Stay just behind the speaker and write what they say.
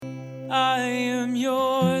I am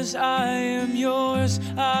yours, I am yours,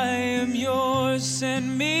 I am yours.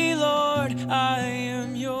 Send me, Lord, I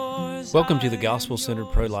am yours. Welcome to the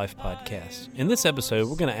Gospel-Centered Pro-Life Podcast. In this episode,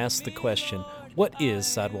 we're going to ask the question, what is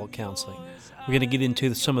Sidewalk Counseling? We're going to get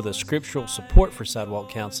into some of the scriptural support for Sidewalk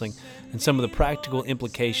Counseling and some of the practical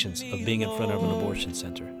implications of being in front of an abortion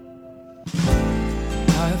center.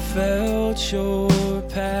 I felt your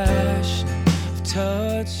passion, I've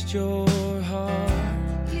touched your heart.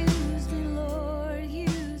 Use me, Lord,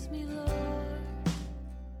 use me, Lord.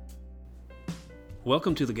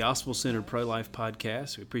 Welcome to the Gospel-Centered Pro-Life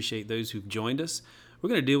Podcast. We appreciate those who've joined us. We're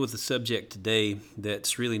going to deal with a subject today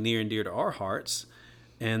that's really near and dear to our hearts,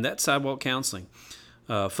 and that's sidewalk counseling.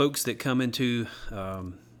 Folks that come into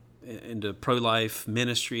pro-life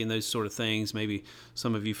ministry and those sort of things. Maybe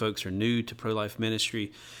some of you folks are new to pro-life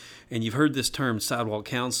ministry, and you've heard this term sidewalk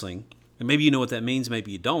counseling, and maybe you know what that means,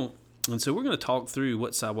 maybe you don't. And so we're going to talk through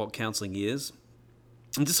what sidewalk counseling is,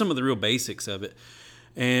 and just some of the real basics of it,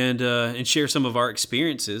 and share some of our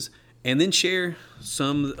experiences, and then share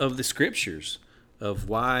some of the scriptures of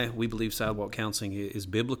why we believe sidewalk counseling is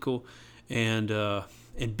biblical, and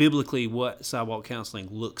biblically what sidewalk counseling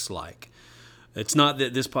looks like. It's not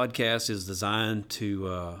that this podcast is designed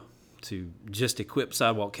to just equip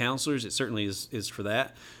sidewalk counselors. It certainly is for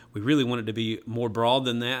that. We really want it to be more broad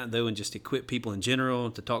than that, though, and just equip people in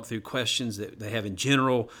general to talk through questions that they have in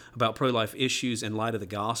general about pro-life issues in light of the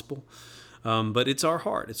gospel. But it's our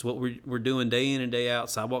heart. It's what we're doing day in and day out,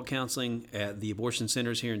 sidewalk counseling at the abortion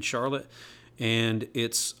centers here in Charlotte. And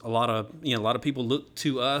it's a lot of people look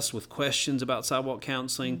to us with questions about sidewalk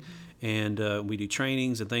counseling, and we do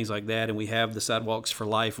trainings and things like that. And we have the Sidewalks for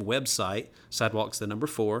Life website, sidewalks the number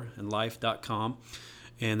 4 and life.com.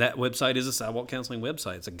 And that website is a sidewalk counseling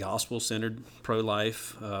website. It's a gospel-centered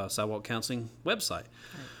pro-life sidewalk counseling website.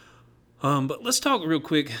 Right. But let's talk real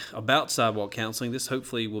quick about sidewalk counseling. This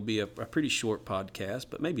hopefully will be a pretty short podcast,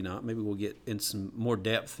 but maybe not. Maybe we'll get in some more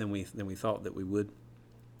depth than we thought that we would.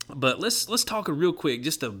 But let's talk real quick,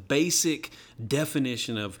 just a basic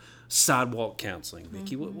definition of sidewalk counseling.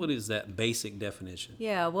 Vicki, what is that basic definition?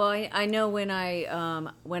 Yeah, well, I know when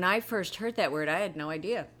I first heard that word, I had no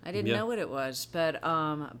idea. I didn't know what it was, but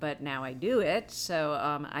now I do it. So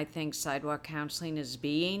I think sidewalk counseling is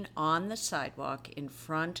being on the sidewalk in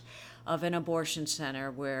front of an abortion center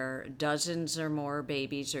where dozens or more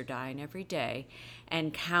babies are dying every day,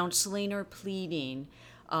 and counseling or pleading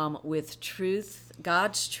with truth,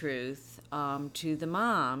 God's truth, to the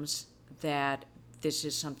moms that this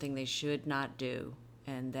is something they should not do,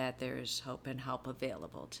 and that there is hope and help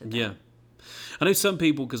available to them. Yeah. I know some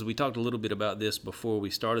people, because we talked a little bit about this before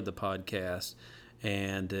we started the podcast,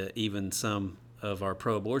 and even some of our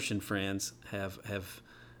pro-abortion friends have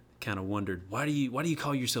kind of wondered, why do you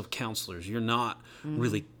call yourself counselors? You're not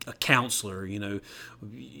really a counselor.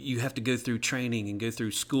 You have to go through training and go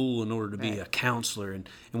through school in order to be a counselor. And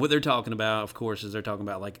what they're talking about, of course, is they're talking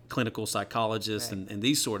about like clinical psychologists and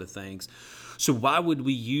these sort of things. So why would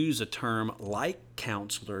we use a term like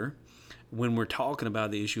counselor when we're talking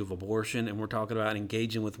about the issue of abortion and we're talking about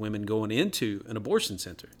engaging with women going into an abortion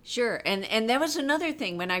center? Sure. And that was another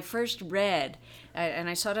thing when I first read, and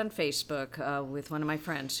I saw it on Facebook with one of my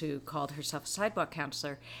friends who called herself a sidewalk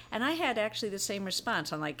counselor, and I had actually the same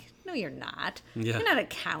response. I'm like, no, you're not. Yeah. You're not a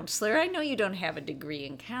counselor. I know you don't have a degree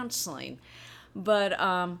in counseling. But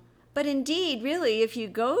indeed, really, if you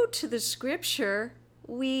go to the scripture,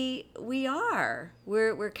 we are.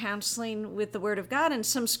 We're counseling with the Word of God, and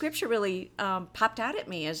some scripture really popped out at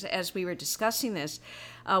me as we were discussing this.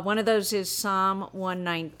 One of those is Psalm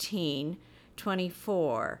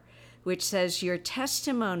 119:24, which says, "Your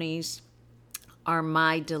testimonies are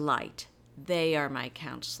my delight. They are my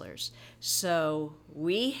counselors." So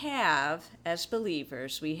we have, as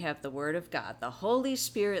believers, we have the Word of God, the Holy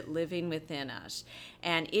Spirit living within us,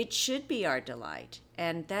 and it should be our delight.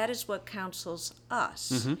 And that is what counsels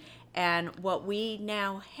us. Mm-hmm. And what we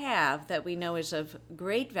now have that we know is of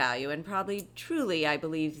great value, and probably truly, I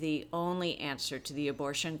believe, the only answer to the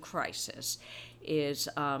abortion crisis is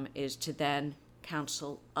to then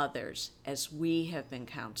counsel others as we have been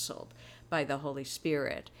counseled by the Holy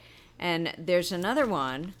Spirit. And there's another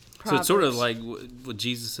one. So it's sort of like what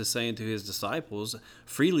Jesus is saying to his disciples,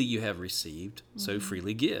 freely you have received, so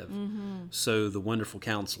freely give. Mm-hmm. So the wonderful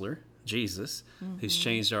counselor, Jesus, who's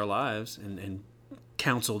changed our lives and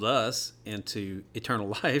counseled us into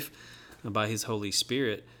eternal life by his Holy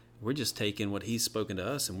Spirit, we're just taking what he's spoken to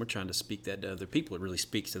us and we're trying to speak that to other people. It really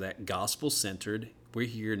speaks to that gospel-centered. We're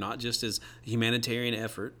here not just as a humanitarian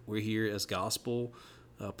effort. We're here as gospel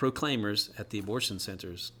proclaimers at the abortion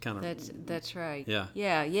centers. Kind of. That's right. Yeah.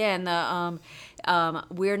 Yeah. And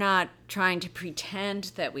we're not trying to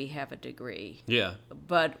pretend that we have a degree. Yeah.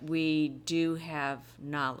 But we do have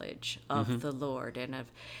knowledge of the Lord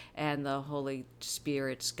and the Holy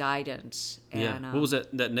Spirit's guidance. Yeah. And, What was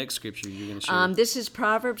that next scripture you were going to share? This is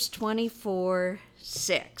Proverbs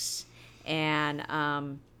 24:6.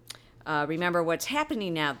 And remember, what's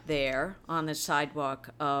happening out there on the sidewalk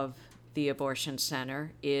of the abortion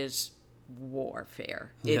center is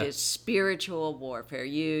warfare. Yeah. It is spiritual warfare.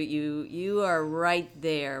 You are right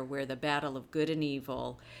there where the battle of good and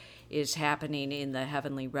evil is happening in the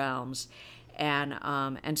heavenly realms.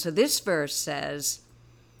 And so this verse says,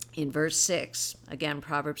 in verse 6, again,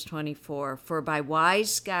 Proverbs 24, "For by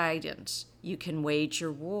wise guidance you can wage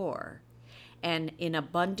your war, and in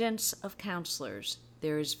abundance of counselors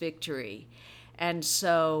there is victory." And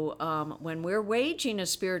so when we're waging a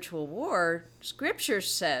spiritual war, Scripture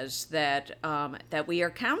says that we are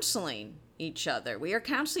counseling each other. We are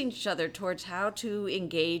counseling each other towards how to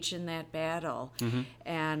engage in that battle.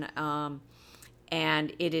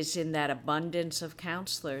 And it is in that abundance of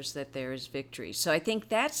counselors that there is victory. So I think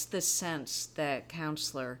that's the sense that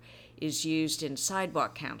counselor is used in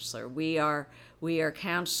Sidewalk Counselor. We are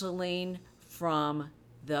counseling from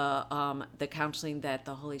the counseling that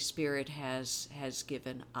the Holy Spirit has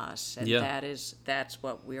given us, and that's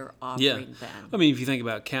what we're offering them. I mean, if you think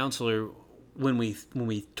about counselor, when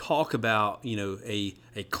we talk about a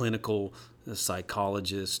clinical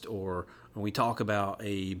psychologist, or when we talk about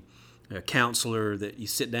a counselor that you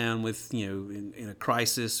sit down with, in a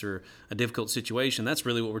crisis or a difficult situation, that's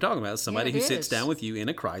really what we're talking about. Somebody who sits down with you in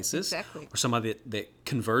a crisis, Exactly. or somebody that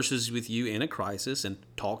converses with you in a crisis and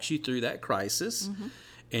talks you through that crisis,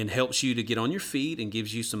 and helps you to get on your feet and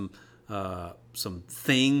gives you some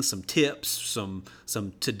things, some tips, some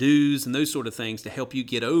to-dos and those sort of things to help you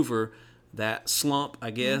get over that slump, I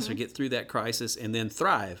guess, or get through that crisis and then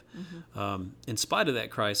thrive in spite of that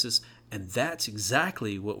crisis. And that's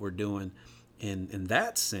exactly what we're doing in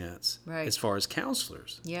that sense, right, as far as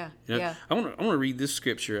counselors. Yeah. I want to read this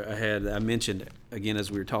scripture I mentioned again as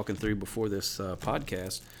we were talking through before this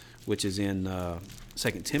podcast, which is in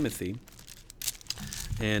 2 Timothy.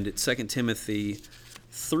 And it's 2 Timothy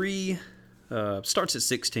 3, starts at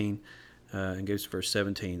 16 and goes to verse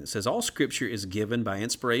 17. It says, "All Scripture is given by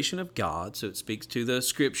inspiration of God." So it speaks to the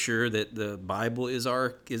Scripture, that the Bible is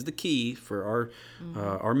the key for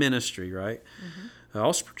our ministry, right?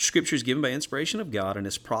 All Scripture is given by inspiration of God and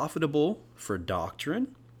is profitable for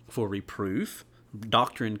doctrine, for reproof.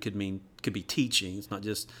 Doctrine could be teaching. It's not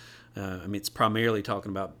just. It's primarily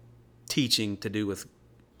talking about teaching to do with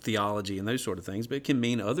theology and those sort of things, but it can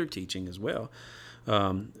mean other teaching as well.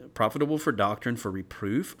 Profitable for doctrine, for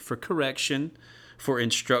reproof, for correction, for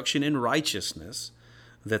instruction in righteousness,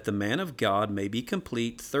 that the man of God may be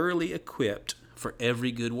complete, thoroughly equipped for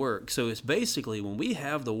every good work. So it's basically, when we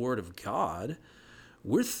have the Word of God,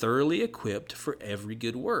 we're thoroughly equipped for every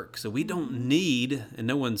good work. So we don't need, and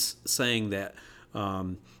no one's saying that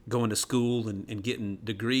going to school and getting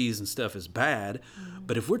degrees and stuff is bad.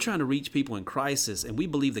 But if we're trying to reach people in crisis and we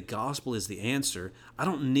believe the gospel is the answer, I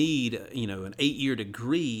don't need an 8-year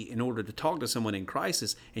degree in order to talk to someone in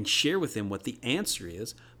crisis and share with them what the answer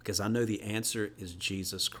is, because I know the answer is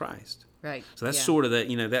Jesus Christ. Right. So that's sort of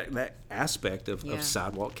that aspect of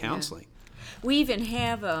sidewalk counseling. We even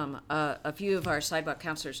have a few of our sidewalk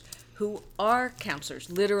counselors who are counselors,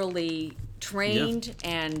 literally trained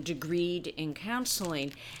and degreed in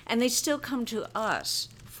counseling, and they still come to us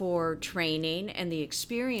for training and the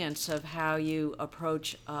experience of how you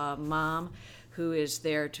approach a mom who is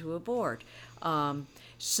there to abort.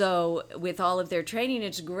 So with all of their training,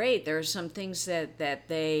 it's great. There are some things that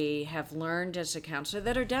they have learned as a counselor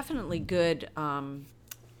that are definitely good,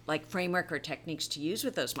 like framework or techniques to use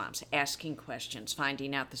with those moms. Asking questions,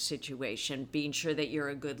 finding out the situation, being sure that you're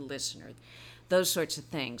a good listener, those sorts of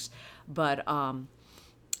things. But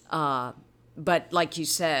like you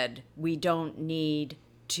said, we don't need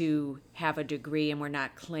to have a degree, and we're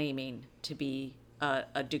not claiming to be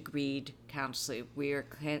a degreed counselor. We are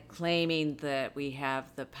claiming that we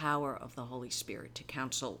have the power of the Holy Spirit to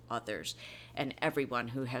counsel others, and everyone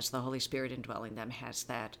who has the Holy Spirit indwelling them has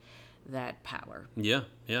that power. Yeah.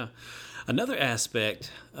 Another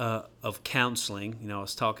aspect of counseling, I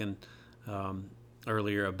was talking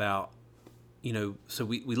earlier about, so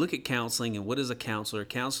we look at counseling, and what is a counselor? A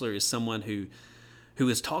counselor is someone who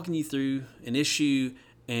is talking you through an issue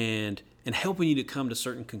and helping you to come to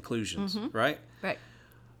certain conclusions, right? Right.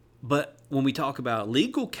 But when we talk about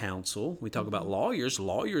legal counsel, we talk about lawyers.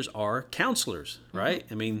 Lawyers are counselors, right?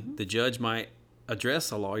 I mean, the judge might address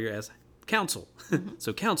a lawyer as counsel.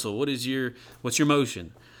 So counsel, what's your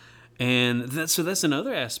motion? And that's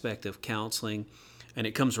another aspect of counseling, and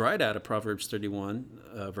it comes right out of Proverbs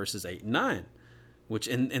 31, verses 8 and 9, which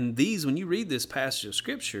and these, when you read this passage of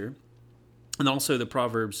Scripture, and also the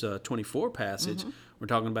Proverbs 24 passage, we're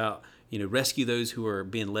talking about, rescue those who are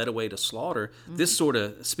being led away to slaughter. This sort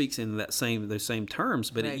of speaks in those same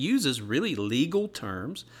terms, but it uses really legal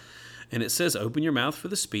terms. And it says, open your mouth for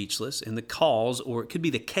the speechless, and the cause, or it could be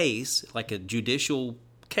the case, like a judicial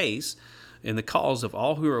case, in the cause of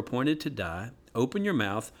all who are appointed to die. Open your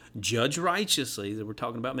mouth, judge righteously. We're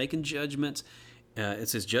talking about making judgments. It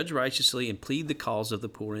says, judge righteously and plead the cause of the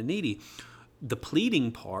poor and needy. The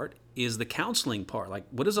pleading part is the counseling part. Like,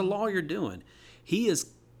 what is a lawyer doing? He is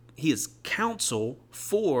counsel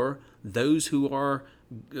for those who are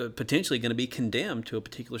potentially going to be condemned to a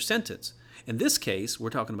particular sentence. In this case, we're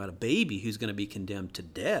talking about a baby who's going to be condemned to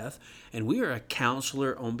death, and we are a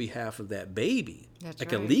counselor on behalf of that baby. That's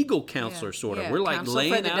like right. a legal counselor, sort of. We're like Counsel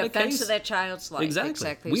laying for the out a defense case. of that child's life.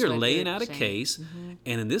 Exactly. We are laying out a case,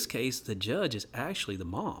 and in this case, the judge is actually the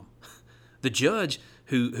mom. The judge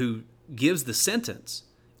who gives the sentence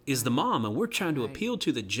is the mom, and we're trying to appeal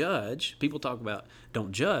to the judge. People talk about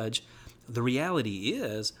don't judge. The reality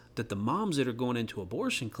is that the moms that are going into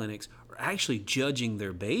abortion clinics are actually judging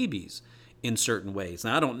their babies in certain ways.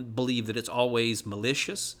 Now, I don't believe that it's always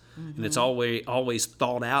malicious and it's always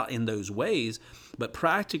thought out in those ways, but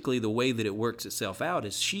practically the way that it works itself out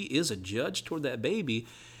is she is a judge toward that baby,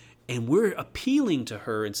 and we're appealing to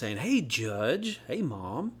her and saying, hey, judge, hey,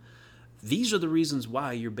 mom, these are the reasons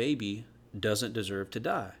why your baby doesn't deserve to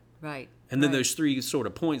die. Right. And then those three sort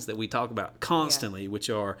of points that we talk about constantly, which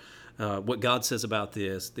are what God says about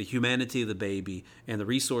this, the humanity of the baby, and the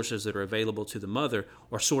resources that are available to the mother,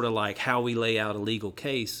 are sort of like how we lay out a legal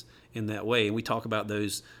case in that way. And we talk about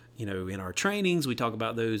those, in our trainings. We talk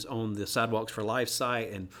about those on the Sidewalks for Life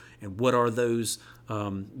site, and what are those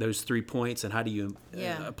 3 points, and how do you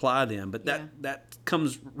apply them. But that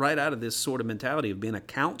comes right out of this sort of mentality of being a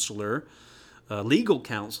counselor, legal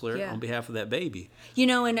counselor on behalf of that baby.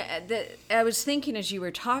 And I was thinking as you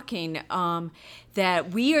were talking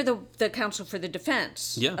that we are the counsel for the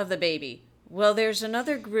defense of the baby. Well, there's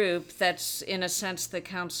another group that's, in a sense, the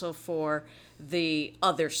counsel for the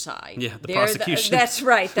other side. Yeah, the prosecution. That's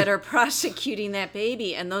right, that are prosecuting that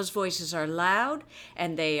baby. And those voices are loud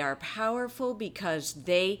and they are powerful because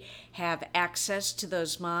they have access to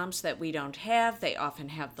those moms that we don't have. They often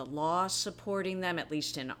have the law supporting them, at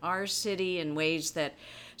least in our city, in ways that,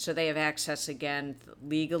 so they have access, again,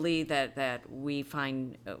 legally that we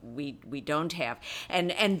find we don't have.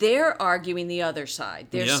 And they're arguing the other side.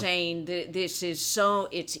 They're saying this is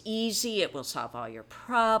it's easy, it will solve all your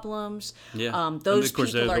problems. Yeah. Those and of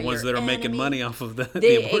course, people they're are the ones your that are making enemy. money off of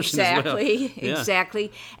the abortion as well.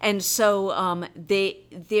 Exactly. And so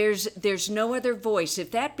there's no other voice.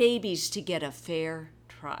 If that baby's to get a fair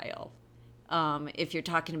trial, if you're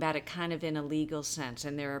talking about it kind of in a legal sense,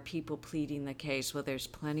 and there are people pleading the case, well, there's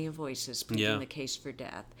plenty of voices pleading the case for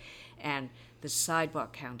death. And the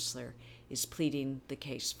sidewalk counselor is pleading the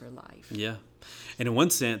case for life. Yeah. And in one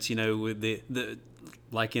sense, the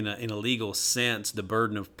like in a legal sense, the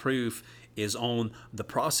burden of proof is on the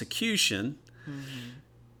prosecution,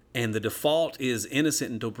 and the default is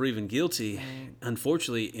innocent until proven guilty. Right.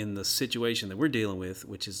 Unfortunately, in the situation that we're dealing with,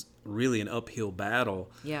 which is really an uphill battle,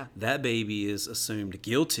 that baby is assumed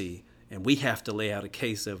guilty, and we have to lay out a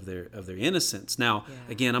case of their innocence. Now,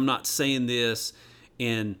 again, I'm not saying that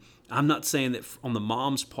on the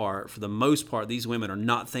mom's part, for the most part, these women are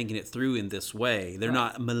not thinking it through in this way. They're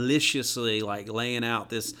not maliciously like laying out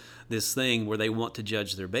this thing where they want to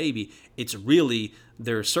judge their baby. It's really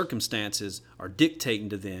their circumstances are dictating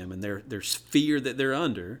to them, and their fear that they're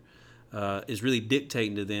under is really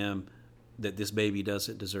dictating to them that this baby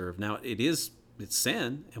doesn't deserve. Now, it's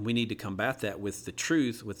sin, and we need to combat that with the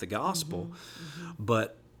truth, with the gospel.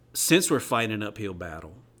 But since we're fighting an uphill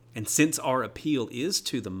battle, and since our appeal is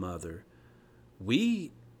to the mother,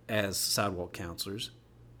 we, as sidewalk counselors,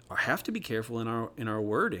 have to be careful in our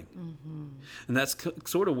wording. And that's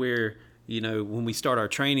sort of where, when we start our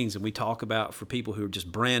trainings and we talk about, for people who are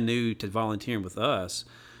just brand new to volunteering with us,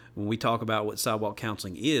 when we talk about what sidewalk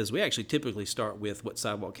counseling is, we actually typically start with what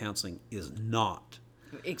sidewalk counseling is not.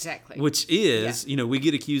 Exactly. Which is, we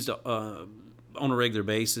get accused on a regular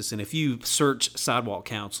basis. And if you search sidewalk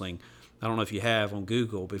counseling, I don't know if you have on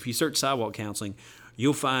Google, but if you search sidewalk counseling,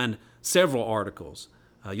 you'll find several articles.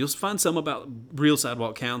 You'll find some about real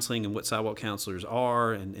sidewalk counseling and what sidewalk counselors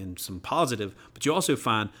are, and some positive, but you also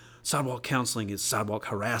find sidewalk counseling is sidewalk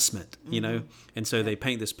harassment, you know? And so they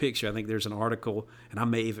paint this picture. I think there's an article, and I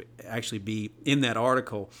may actually be in that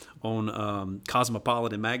article on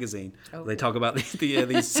Cosmopolitan magazine. Oh. They talk about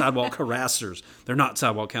these sidewalk harassers. They're not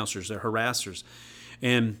sidewalk counselors, they're harassers.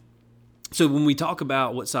 And so when we talk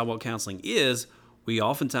about what sidewalk counseling is, we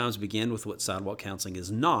oftentimes begin with what sidewalk counseling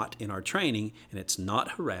is not in our training, and it's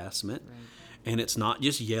not harassment. Right. And it's not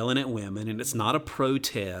just yelling at women, and it's not a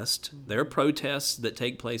protest. There are protests that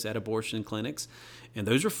take place at abortion clinics, and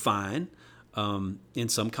those are fine in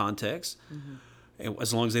some contexts,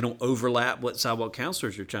 as long as they don't overlap what sidewalk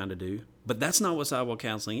counselors are trying to do. But that's not what sidewalk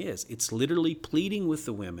counseling is. It's literally pleading with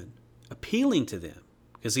the women, appealing to them.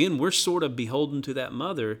 Because again, we're sort of beholden to that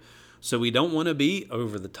mother, so we don't want to be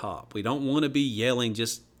over the top. We don't want to be yelling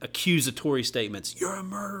just accusatory statements. You're a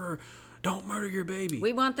murderer. Don't murder your baby.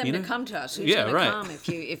 We want them to come to us. Who's going to come if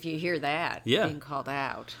you hear that being called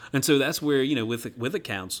out? And so that's where, with a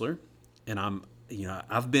counselor, and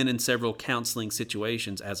I've been in several counseling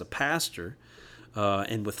situations as a pastor,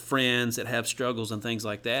 and with friends that have struggles and things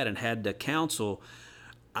like that, and had to counsel.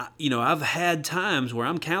 I've had times where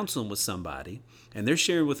I'm counseling with somebody, and they're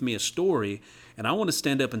sharing with me a story, and I want to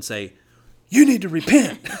stand up and say, "You need to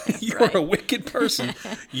repent. You're a wicked person.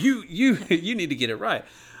 You need to get it right."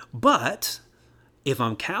 But if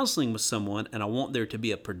I'm counseling with someone and I want there to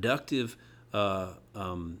be a productive,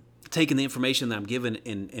 taking the information that I'm given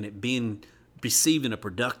and it being received in a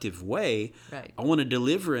productive way, I want to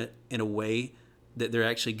deliver it in a way that they're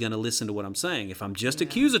actually going to listen to what I'm saying. If I'm just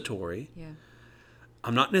accusatory,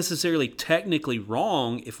 I'm not necessarily technically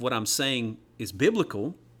wrong if what I'm saying is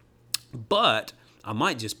biblical, but I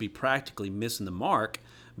might just be practically missing the mark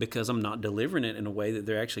because I'm not delivering it in a way that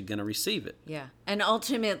they're actually going to receive it. Yeah. And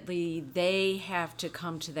ultimately, they have to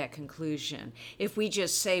come to that conclusion. If we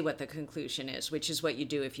just say what the conclusion is, which is what you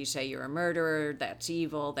do if you say you're a murderer, that's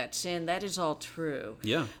evil, that's sin, that is all true.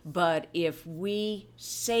 Yeah. But if we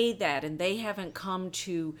say that and they haven't come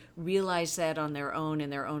to realize that on their own, in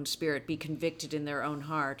their own spirit, be convicted in their own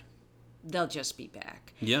heart, they'll just be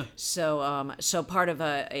back. Yeah. So part of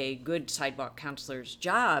a good sidewalk counselor's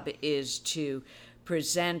job is to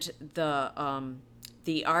present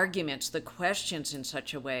the arguments, the questions in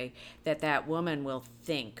such a way that woman will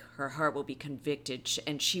think, her heart will be convicted,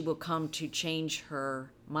 and she will come to change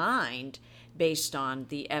her mind based on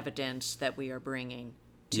the evidence that we are bringing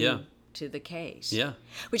to the case. Yeah.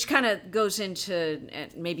 Which kind of goes into,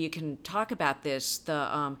 and maybe you can talk about this,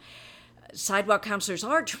 the sidewalk counselors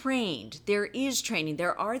are trained. There is training.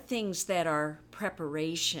 There are things that are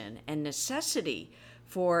preparation and necessity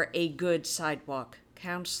for a good sidewalk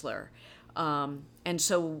counselor. And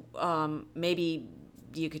so maybe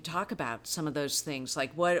you could talk about some of those things.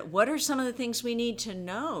 Like what are some of the things we need to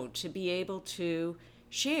know to be able to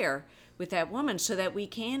share with that woman so that we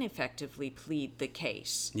can effectively plead the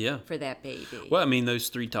case for that baby? Well, I mean, those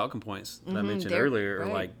 3 talking points that I mentioned earlier are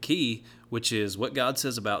like key, which is what God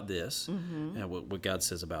says about this, and what God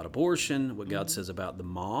says about abortion, what God says about the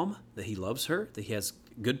mom, that he loves her, that he has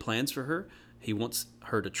good plans for her. He wants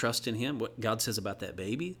her to trust in him. What God says about that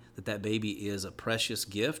baby is a precious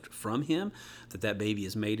gift from him, that baby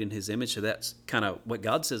is made in his image. So that's kind of what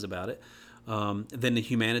God says about it. Then the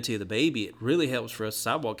humanity of the baby, it really helps for us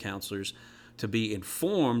sidewalk counselors to be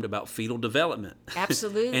informed about fetal development.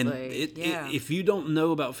 Absolutely. And if you don't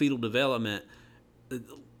know about fetal development,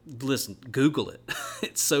 listen, Google it.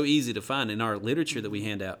 It's so easy to find in our literature that we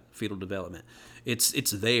hand out, fetal development. It's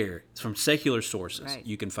there. It's from secular sources. Right.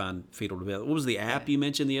 You can find fetal development. What was the app you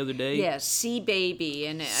mentioned the other day? Yes, See Baby.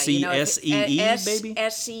 And C-S-E-E, baby?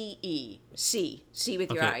 S-E-E. See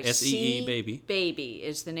with your eyes. S-E-E, baby. Baby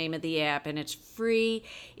is the name of the app, and it's free.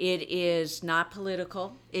 It is not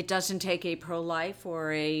political. It doesn't take a pro-life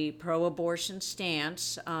or a pro-abortion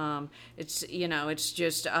stance. It's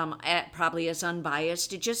just probably as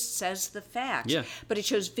unbiased. It just says the facts. Yeah. But it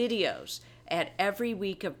shows videos at every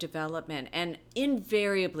week of development, and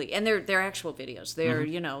invariably, and they're actual videos. They're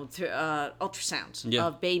ultrasounds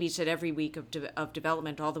of babies at every week of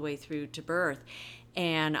development, all the way through to birth.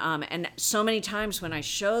 And so many times when I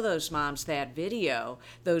show those moms that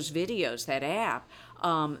videos, that app,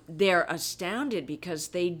 they're astounded because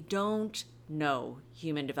they don't know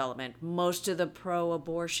human development. Most of the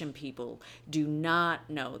pro-abortion people do not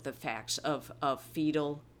know the facts of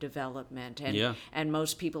fetal development. And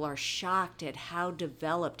most people are shocked at how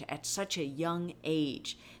developed at such a young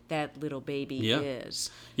age that little baby is.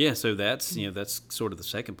 Yeah, so that's sort of the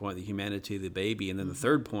second point, the humanity of the baby. And then the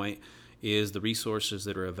third point is the resources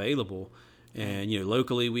that are available. And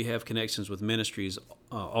locally we have connections with ministries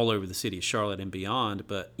all over the city of Charlotte and beyond.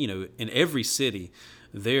 But, in every city,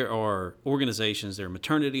 there are organizations, there are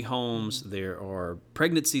maternity homes, there are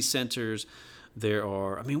pregnancy centers,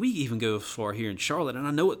 we even go as far here in Charlotte, and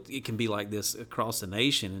I know it can be like this across the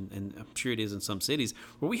nation, and I'm sure it is in some cities,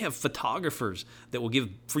 where we have photographers that will give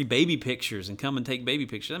free baby pictures and come and take baby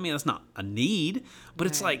pictures. That's not a need, but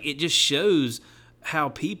it's like, it just shows how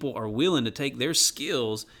people are willing to take their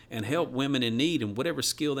skills and help women in need and whatever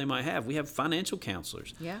skill they might have. We have financial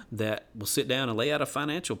counselors that will sit down and lay out a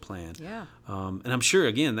financial plan. And I'm sure,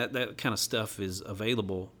 again, that kind of stuff is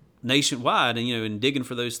available nationwide, and digging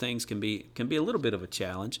for those things can be a little bit of a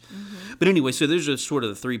challenge. But anyway, so those are sort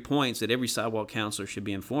of the 3 points that every sidewalk counselor should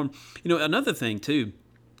be informed. Another thing too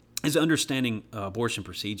is understanding abortion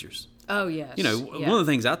procedures. Oh, yes. One of the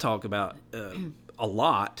things I talk about a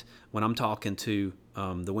lot when I'm talking to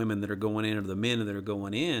the women that are going in or the men that are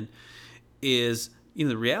going in is,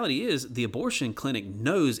 the reality is the abortion clinic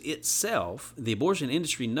knows itself, the abortion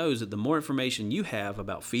industry knows that the more information you have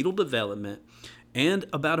about fetal development and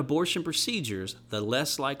about abortion procedures, the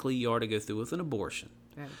less likely you are to go through with an abortion.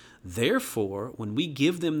 Right. Therefore, when we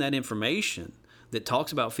give them that information that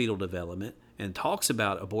talks about fetal development and talks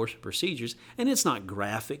about abortion procedures, and it's not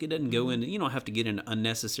graphic, it doesn't go into, you don't have to get into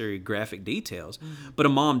unnecessary graphic details, but a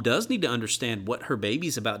mom does need to understand what her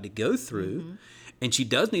baby's about to go through, and she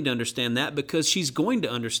does need to understand that because she's going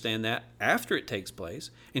to understand that after it takes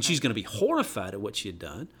place, and she's going to be horrified at what she had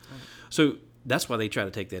done. Right. So that's why they try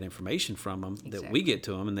to take that information from them that we get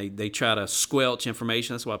to them, and they try to squelch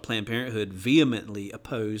information. That's why Planned Parenthood vehemently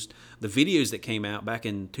opposed the videos that came out back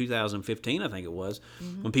in 2015, I think it was,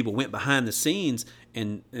 when people went behind the scenes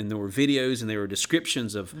and there were videos and there were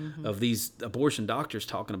descriptions of these abortion doctors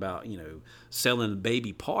talking about, selling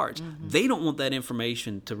baby parts. They don't want that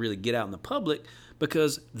information to really get out in the public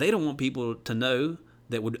because they don't want people to know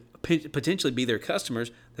that would potentially be their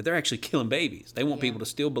customers that they're actually killing babies. They want people to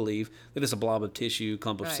still believe that it's a blob of tissue,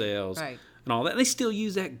 clump of cells, and all that. And they still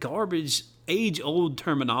use that garbage, age-old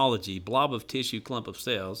terminology, blob of tissue, clump of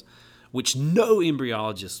cells, which no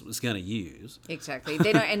embryologist was going to use. Exactly.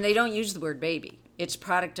 They don't use the word baby. It's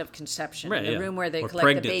product of conception. In the room where they collect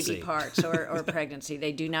pregnancy. The baby parts or pregnancy,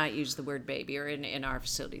 they do not use the word baby, or in our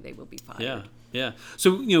facility they will be fired. Yeah.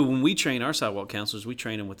 So, when we train our sidewalk counselors, we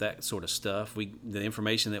train them with that sort of stuff. The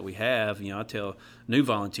information that we have, I tell new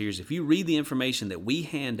volunteers, if you read the information that we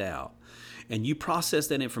hand out and you process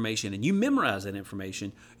that information and you memorize that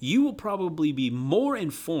information, you will probably be more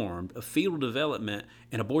informed of fetal development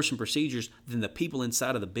and abortion procedures than the people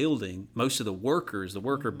inside of the building, most of the workers, the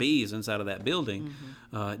worker bees inside of that building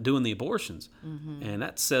doing the abortions. And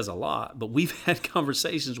that says a lot, but we've had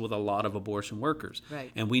conversations with a lot of abortion workers,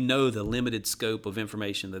 and we know the limited scope of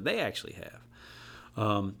information that they actually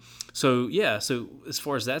have. So as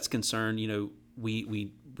far as that's concerned,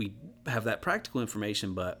 we have that practical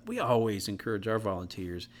information, but we always encourage our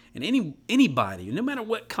volunteers and anybody, no matter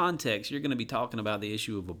what context you're going to be talking about the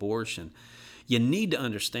issue of abortion, you need to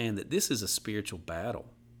understand that this is a spiritual battle.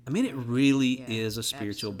 It really is a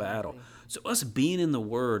spiritual battle. So us being in the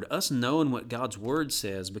Word, us knowing what God's Word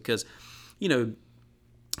says, because,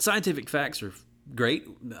 scientific facts are great.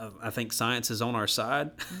 I think science is on our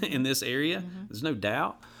side in this area. There's no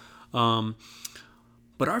doubt.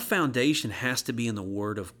 But our foundation has to be in the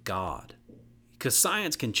Word of God, because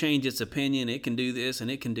science can change its opinion. It can do this and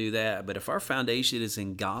it can do that. But if our foundation is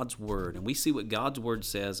in God's Word, and we see what God's Word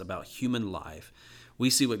says about human life, we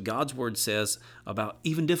see what God's Word says about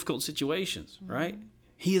even difficult situations, right?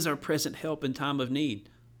 He is our present help in time of need.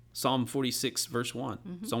 Psalm 46, verse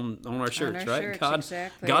 1. It's on our shirts, right?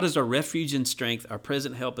 God is our refuge and strength, our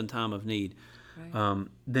present help in time of need.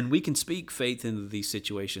 Then we can speak faith into these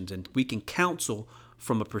situations, and we can counsel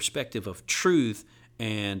from a perspective of truth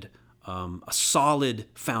and a solid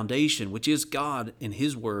foundation, which is God and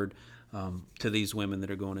His Word, to these women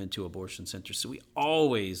that are going into abortion centers. So we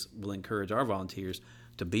always will encourage our volunteers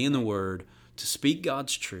to be in the Word, to speak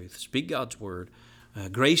God's truth, speak God's Word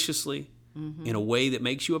graciously, in a way that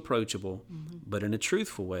makes you approachable, but in a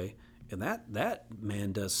truthful way. And that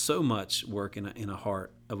man does so much work in a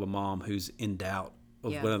heart of a mom who's in doubt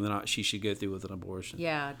of whether or not she should go through with an abortion.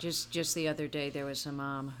 Yeah, just the other day there was a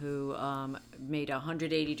mom who made a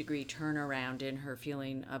 180-degree turnaround in her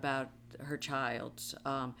feeling about her child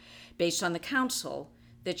based on the counsel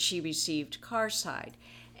that she received carside.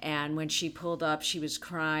 And when she pulled up, she was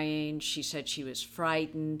crying. She said she was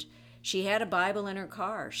frightened. She had a Bible in her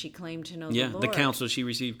car. She claimed to know the Lord. Yeah, the counsel she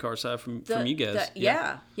received carside from you guys.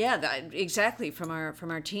 Exactly, from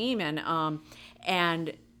our team. And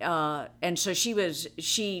so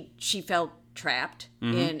she felt trapped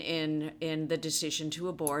in the decision to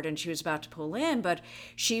abort, and she was about to pull in, but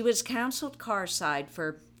she was counseled carside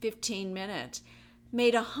for 15 minutes,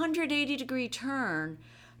 made a 180-degree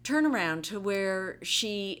turnaround to where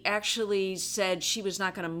she actually said she was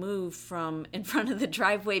not going to move from in front of the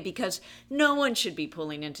driveway because no one should be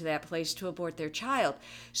pulling into that place to abort their child.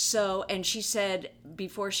 So, and she said,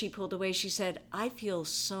 before she pulled away, she said, I feel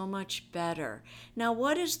so much better. Now,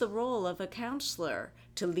 what is the role of a counselor?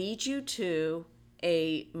 To lead you to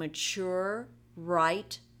a mature,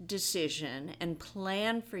 right decision and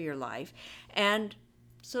plan for your life, and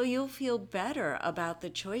so you'll feel better about the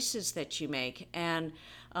choices that you make. And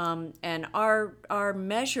our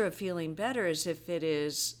measure of feeling better is if it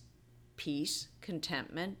is peace,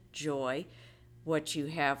 contentment, joy, what you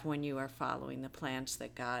have when you are following the plans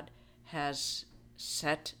that God has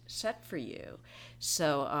set for you.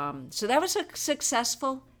 So so that was a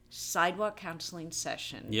successful sidewalk counseling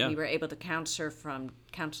session. Yeah. We were able to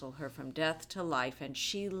counsel her from death to life, and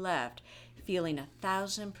she left feeling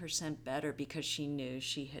 1,000% better because she knew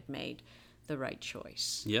she had made the right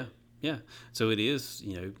choice. Yeah, yeah. So it is,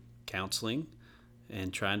 counseling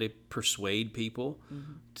and trying to persuade people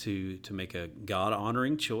to make a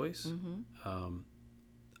God-honoring choice,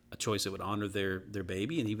 a choice that would honor their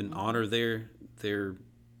baby and even honor their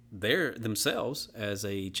themselves as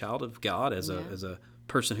a child of God, as a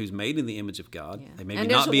person who's made in the image of God. They maybe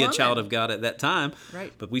not be a child of God at that time,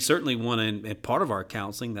 right? But we certainly want to, and part of our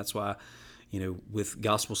counseling, that's why, with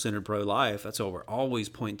gospel-centered pro-life, that's why we're always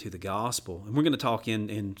pointing to the gospel. And we're going to talk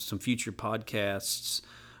in some future podcasts,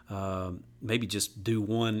 maybe just do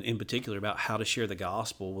one in particular about how to share the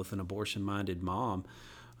gospel with an abortion-minded mom.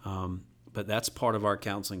 But that's part of our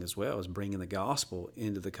counseling as well, is bringing the gospel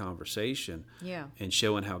into the conversation, and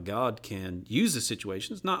showing how God can use the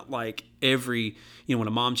situation. It's not like when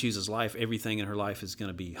a mom chooses life, everything in her life is going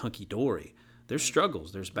to be hunky-dory. There's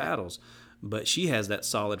struggles, there's battles, but she has that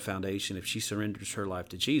solid foundation if she surrenders her life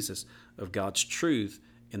to Jesus, of God's truth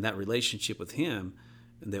and that relationship with Him,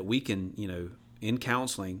 and that we can, in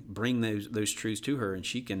counseling, bring those truths to her, and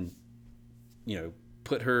she can,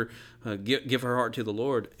 put her, give her heart to the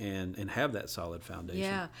Lord and have that solid foundation.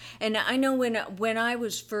 Yeah, and I know when I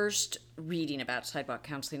was first reading about sidewalk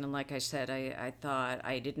counseling, and like I said, I thought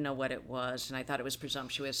I didn't know what it was, and I thought it was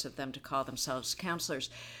presumptuous of them to call themselves counselors.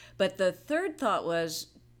 But the third thought was,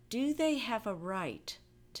 do they have a right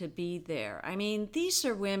to be there? I mean, these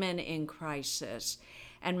are women in crisis,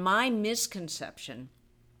 and my misconception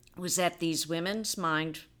was that these women's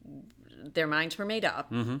their minds were made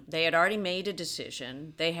up. They had already made a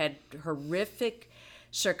decision. They had horrific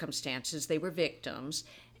circumstances. They were victims.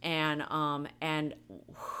 And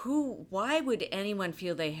why would anyone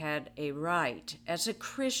feel they had a right as a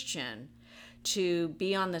Christian to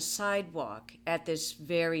be on the sidewalk at this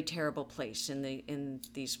very terrible place in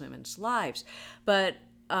these women's lives? But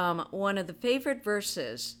one of the favorite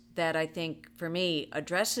verses that I think for me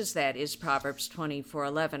addresses that is Proverbs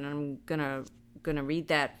 24:11. I'm gonna read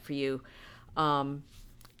that for you.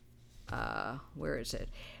 Where is it?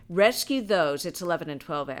 Rescue those, it's 11 and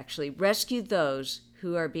 12 actually. Rescue those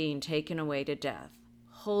who are being taken away to death.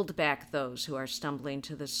 Hold back those who are stumbling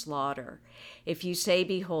to the slaughter. If you say,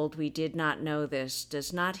 behold, we did not know this,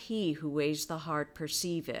 does not he who weighs the heart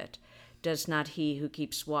perceive it? Does not he who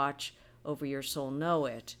keeps watch over your soul know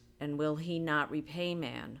it? And will he not repay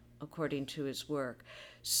man according to his work?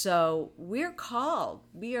 So we are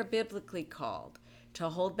biblically called to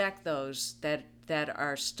hold back those that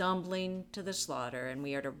are stumbling to the slaughter, and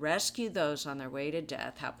we are to rescue those on their way to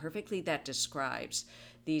death. How perfectly that describes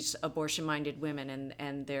these abortion-minded women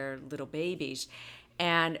and their little babies.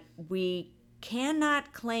 And we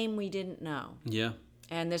cannot claim we didn't know. Yeah.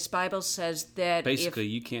 And this Bible says that basically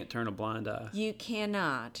you can't turn a blind eye. You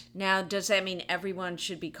cannot. Now, does that mean everyone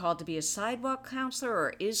should be called to be a sidewalk counselor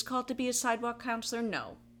or is called to be a sidewalk counselor?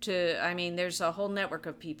 No. There's a whole network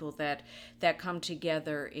of people that come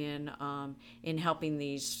together in helping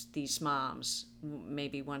these moms,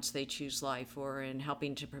 maybe once they choose life, or in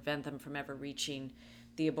helping to prevent them from ever reaching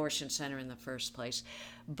the abortion center in the first place.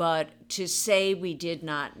 But to say we did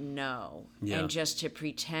not know, and just to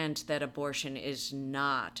pretend that abortion is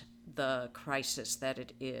not the crisis that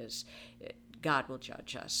it is, God will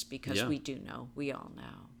judge us, because we do know. We all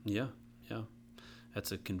know. Yeah.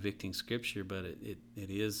 That's a convicting scripture, but it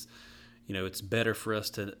is, it's better for us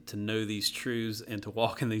to know these truths and to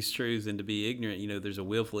walk in these truths than to be ignorant. There's a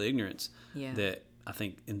willful ignorance that I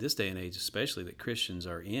think in this day and age, especially, that Christians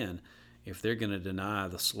are in. If they're going to deny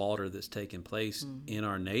the slaughter that's taken place in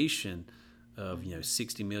our nation of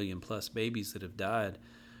 60 million plus babies that have died,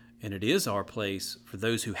 And it is our place for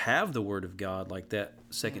those who have the Word of God, like that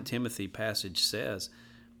 2 Timothy passage says.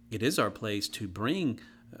 It is our place to bring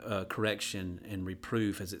correction and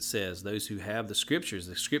reproof, as it says. Those who have the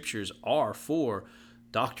Scriptures are for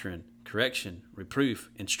doctrine, correction, reproof,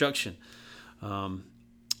 instruction.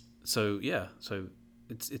 So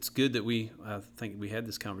it's good that I think we had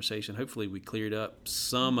this conversation. Hopefully we cleared up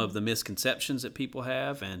some of the misconceptions that people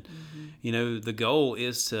have. And, the goal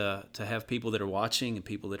is to have people that are watching and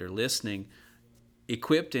people that are listening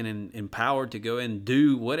equipped and empowered to go and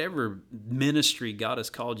do whatever ministry God has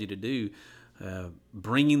called you to do,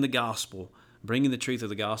 bringing the gospel, bringing the truth of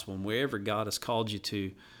the gospel, and wherever God has called you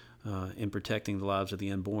to in protecting the lives of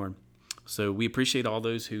the unborn. So we appreciate all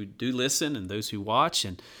those who do listen and those who watch,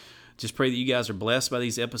 and just pray that you guys are blessed by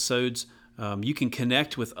these episodes. You can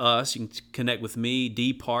connect with us. You can connect with me,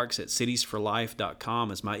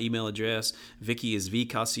 dparks@citiesforlife.com is my email address. Vicky is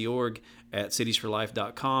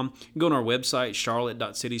vcasiorg@citiesforlife.com. You can go on our website,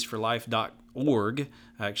 charlotte.citiesforlife.org,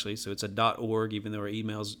 actually. So it's a .org, even though our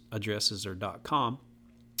email addresses are .com.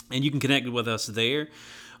 And you can connect with us there.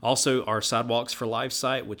 Also, our Sidewalks for Life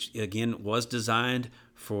site, which again was designed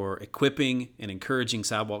for equipping and encouraging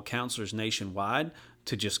sidewalk counselors nationwide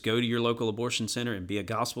to just go to your local abortion center and be a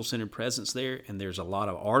gospel-centered presence there. And there's a lot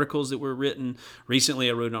of articles that were written. Recently,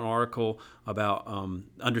 I wrote an article about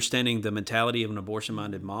understanding the mentality of an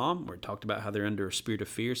abortion-minded mom, where it talked about how they're under a spirit of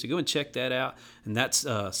fear. So go and check that out. And that's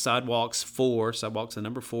Sidewalks, the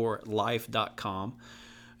number 4, life.com.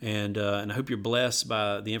 And I hope you're blessed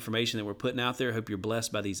by the information that we're putting out there. I hope you're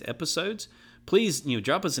blessed by these episodes. Please,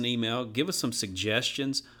 drop us an email. Give us some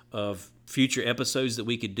suggestions of future episodes that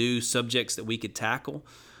we could do, subjects that we could tackle.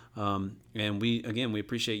 And we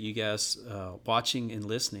appreciate you guys watching and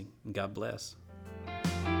listening. And God bless.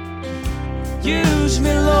 Use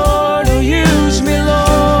me, Lord, oh, use me, Lord.